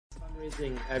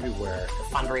Fundraising everywhere.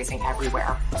 Fundraising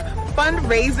everywhere.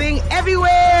 Fundraising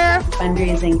everywhere.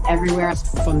 Fundraising everywhere.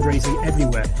 Fundraising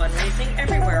everywhere. Fundraising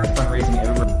everywhere. Fundraising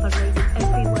everywhere.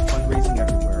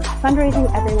 Fundraising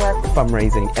everywhere.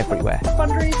 Fundraising everywhere. Fundraising everywhere.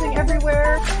 Fundraising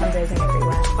everywhere.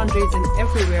 Fundraising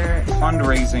everywhere.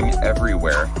 Fundraising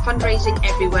everywhere. Fundraising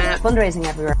everywhere. Fundraising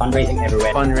everywhere. Fundraising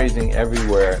everywhere. Fundraising everywhere. Fundraising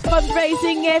everywhere.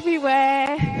 Fundraising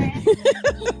everywhere.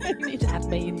 You need to add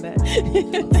me in there.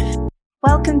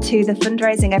 Welcome to the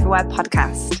Fundraising Everywhere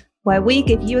podcast, where we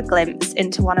give you a glimpse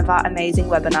into one of our amazing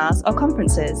webinars or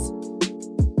conferences.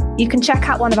 You can check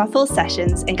out one of our full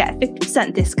sessions and get a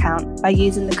 50% discount by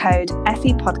using the code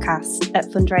FEPodcast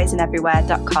at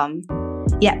fundraisingeverywhere.com.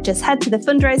 Yep, just head to the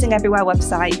Fundraising Everywhere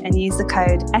website and use the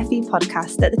code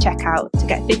FEPodcast at the checkout to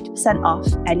get 50%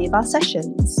 off any of our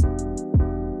sessions.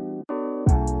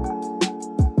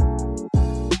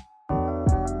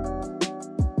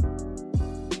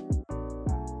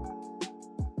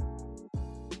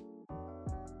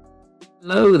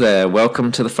 Hello there,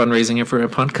 welcome to the Fundraising Everywhere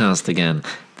podcast again.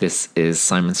 This is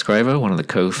Simon Scriver, one of the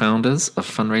co-founders of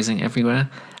Fundraising Everywhere,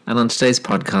 and on today's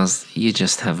podcast, you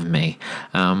just have me,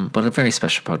 but a very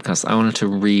special podcast. I wanted to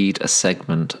read a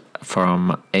segment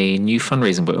from a new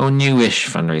fundraising book, or newish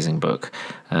fundraising book,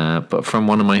 but from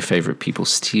one of my favourite people,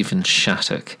 Stephen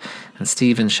Shattuck. And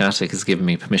Stephen Shattuck has given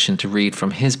me permission to read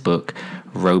from his book,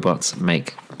 Robots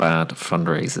Make Bad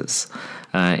Fundraisers.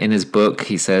 In his book,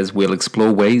 he says, we'll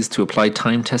explore ways to apply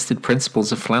time-tested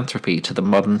principles of philanthropy to the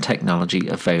modern technology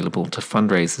available to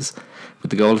fundraisers,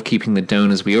 with the goal of keeping the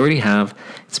donors we already have,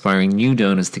 inspiring new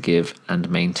donors to give,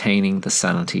 and maintaining the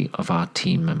sanity of our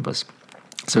team members.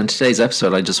 So in today's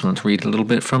episode, I just want to read a little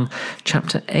bit from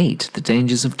Chapter 8, The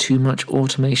Dangers of Too Much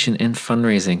Automation in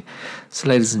Fundraising. So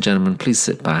ladies and gentlemen, please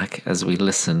sit back as we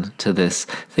listen to this.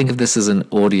 Think of this as an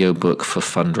audiobook for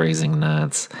fundraising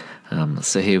nerds.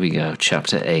 So here we go,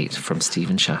 Chapter 8 from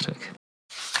Stephen Shattuck.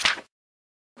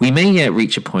 We may yet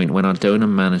reach a point when our donor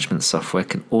management software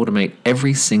can automate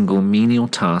every single menial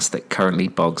task that currently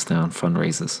bogs down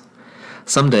fundraisers.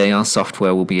 Someday our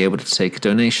software will be able to take a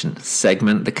donation,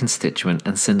 segment the constituent,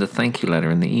 and send a thank you letter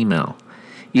in the email.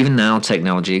 Even now,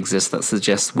 technology exists that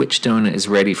suggests which donor is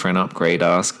ready for an upgrade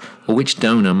ask or which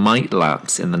donor might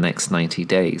lapse in the next 90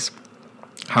 days.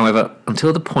 However,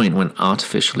 until the point when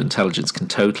artificial intelligence can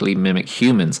totally mimic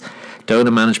humans,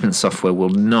 donor management software will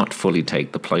not fully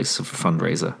take the place of a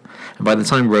fundraiser. And by the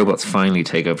time robots finally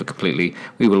take over completely,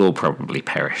 we will all probably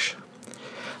perish.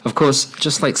 Of course,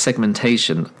 just like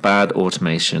segmentation, bad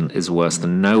automation is worse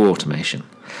than no automation.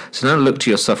 So don't look to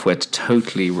your software to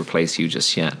totally replace you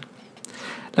just yet.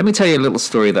 Let me tell you a little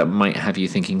story that might have you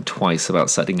thinking twice about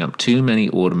setting up too many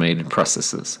automated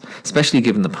processes, especially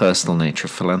given the personal nature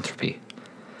of philanthropy.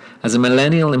 As a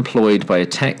millennial employed by a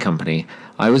tech company,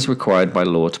 I was required by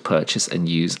law to purchase and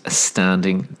use a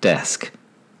standing desk.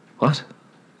 What?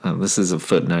 Oh, this is a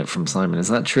footnote from Simon. Is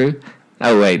that true?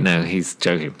 Oh, wait, no, he's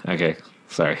joking. Okay,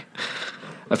 sorry.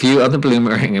 A few other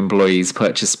Bloomerang employees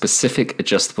purchased specific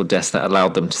adjustable desks that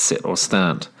allowed them to sit or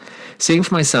stand. Seeing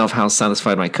for myself how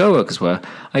satisfied my coworkers were,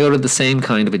 I ordered the same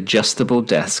kind of adjustable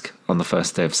desk on the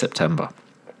first day of September.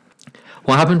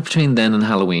 What happened between then and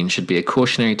Halloween should be a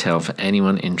cautionary tale for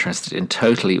anyone interested in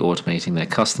totally automating their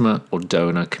customer or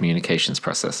donor communications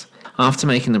process. After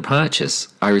making the purchase,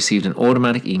 I received an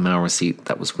automatic email receipt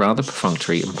that was rather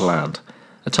perfunctory and bland,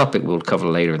 a topic we'll cover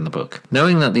later in the book.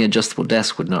 Knowing that the adjustable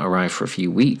desk would not arrive for a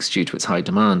few weeks due to its high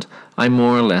demand, I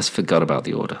more or less forgot about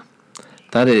the order.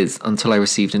 That is, until I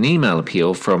received an email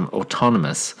appeal from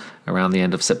Autonomous around the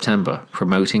end of September,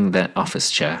 promoting their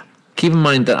office chair. Keep in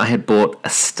mind that I had bought a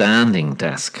standing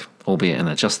desk, albeit an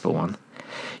adjustable one.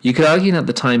 You could argue that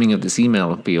the timing of this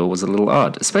email appeal was a little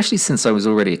odd, especially since I was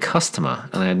already a customer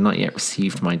and I had not yet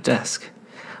received my desk.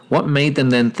 What made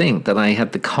them then think that I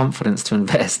had the confidence to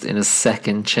invest in a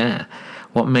second chair?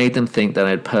 What made them think that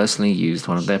I had personally used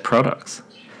one of their products?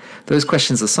 Those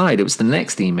questions aside, it was the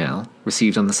next email,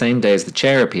 received on the same day as the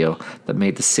chair appeal, that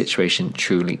made the situation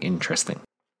truly interesting.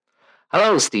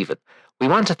 Hello, Stephen. We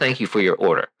want to thank you for your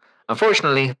order.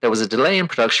 Unfortunately, there was a delay in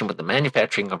production with the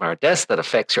manufacturing of our desk that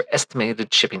affects your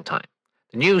estimated shipping time.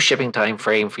 The new shipping time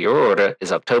frame for your order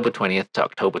is October 20th to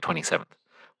October 27th.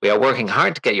 We are working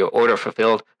hard to get your order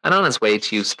fulfilled and on its way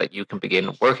to you so that you can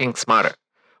begin working smarter.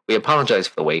 We apologize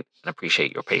for the wait and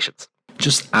appreciate your patience.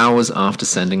 Just hours after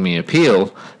sending me an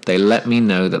appeal, they let me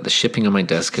know that the shipping on my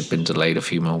desk had been delayed a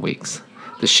few more weeks.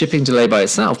 The shipping delay by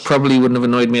itself probably wouldn't have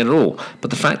annoyed me at all, but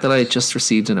the fact that I had just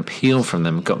received an appeal from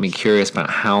them got me curious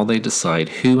about how they decide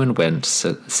who and when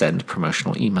to send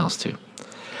promotional emails to.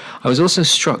 I was also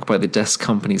struck by the desk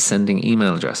company's sending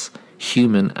email address,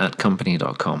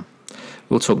 human@company.com.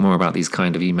 We'll talk more about these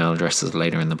kind of email addresses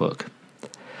later in the book.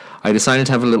 I decided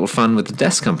to have a little fun with the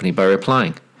desk company by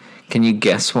replying. Can you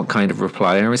guess what kind of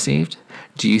reply I received?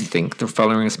 Do you think the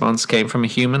following response came from a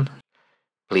human?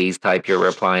 Please type your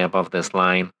reply above this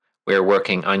line. We're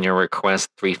working on your request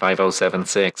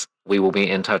 35076. We will be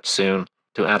in touch soon.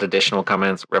 To add additional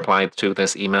comments, reply to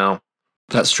this email.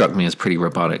 That struck me as pretty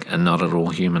robotic and not at all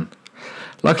human.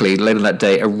 Luckily, later that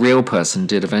day, a real person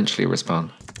did eventually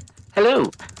respond.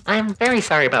 Hello, I'm very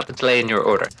sorry about the delay in your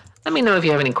order. Let me know if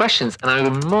you have any questions, and I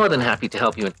will be more than happy to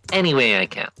help you in any way I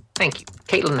can. Thank you.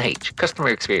 Caitlin H., Customer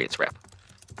Experience Rep.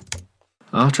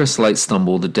 After a slight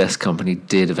stumble, the desk company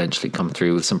did eventually come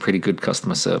through with some pretty good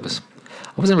customer service.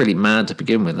 I wasn't really mad to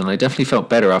begin with, and I definitely felt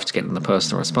better after getting the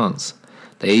personal response.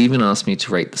 They even asked me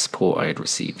to rate the support I had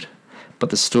received. But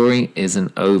the story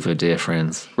isn't over, dear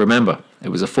friends. Remember, it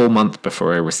was a full month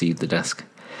before I received the desk.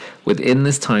 Within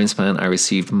this time span, I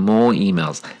received more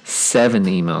emails, 7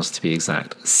 emails to be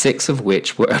exact, 6 of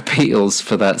which were appeals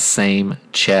for that same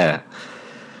chair.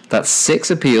 That's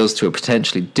 6 appeals to a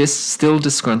potentially still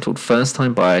disgruntled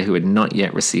first-time buyer who had not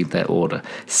yet received their order.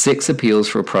 6 appeals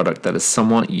for a product that is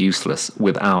somewhat useless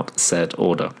without said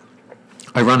order.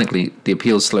 Ironically, the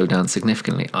appeals slowed down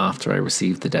significantly after I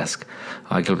received the desk,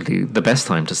 arguably the best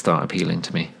time to start appealing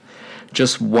to me.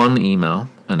 Just 1 email,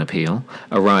 an appeal,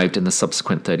 arrived in the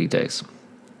subsequent 30 days.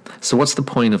 So what's the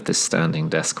point of this standing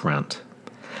desk rant?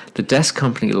 The desk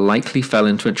company likely fell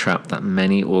into a trap that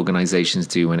many organizations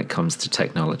do when it comes to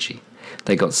technology.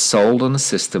 They got sold on a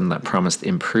system that promised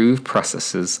improved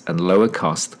processes and lower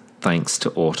cost thanks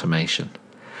to automation.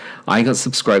 I got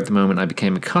subscribed the moment I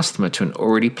became a customer to an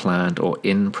already planned or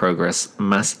in-progress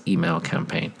mass email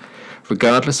campaign,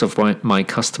 regardless of my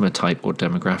customer type or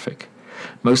demographic.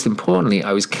 Most importantly,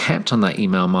 I was kept on that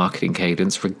email marketing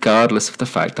cadence regardless of the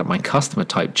fact that my customer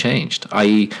type changed,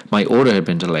 i.e. my order had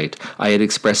been delayed, I had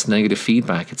expressed negative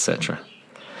feedback, etc.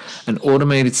 An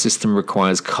automated system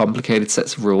requires complicated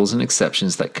sets of rules and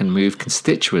exceptions that can move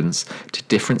constituents to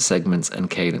different segments and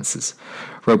cadences.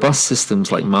 Robust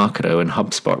systems like Marketo and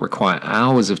HubSpot require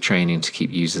hours of training to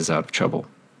keep users out of trouble.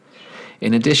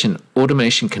 In addition,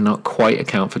 automation cannot quite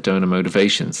account for donor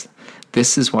motivations.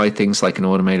 This is why things like an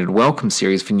automated welcome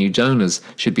series for new donors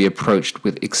should be approached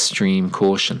with extreme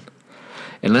caution.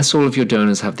 Unless all of your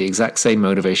donors have the exact same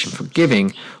motivation for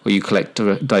giving, or you collect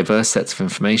diverse sets of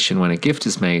information when a gift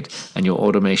is made and your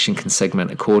automation can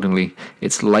segment accordingly,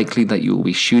 it's likely that you will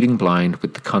be shooting blind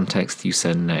with the context you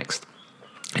send next.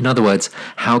 In other words,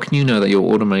 how can you know that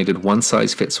your automated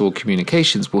one-size-fits-all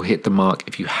communications will hit the mark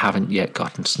if you haven't yet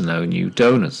gotten to know new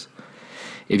donors?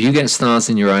 If you get stars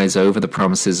in your eyes over the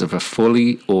promises of a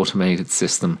fully automated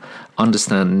system,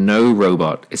 understand no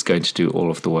robot is going to do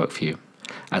all of the work for you.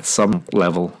 At some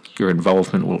level, your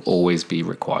involvement will always be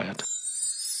required.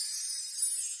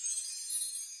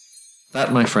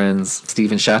 That, my friends,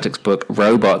 Stephen Shattuck's book,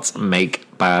 Robots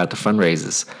Make Bad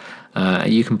Fundraisers.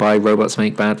 You can buy Robots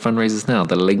Make Bad Fundraisers now.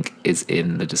 The link is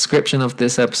in the description of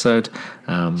this episode.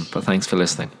 But thanks for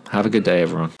listening. Have a good day,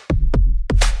 everyone.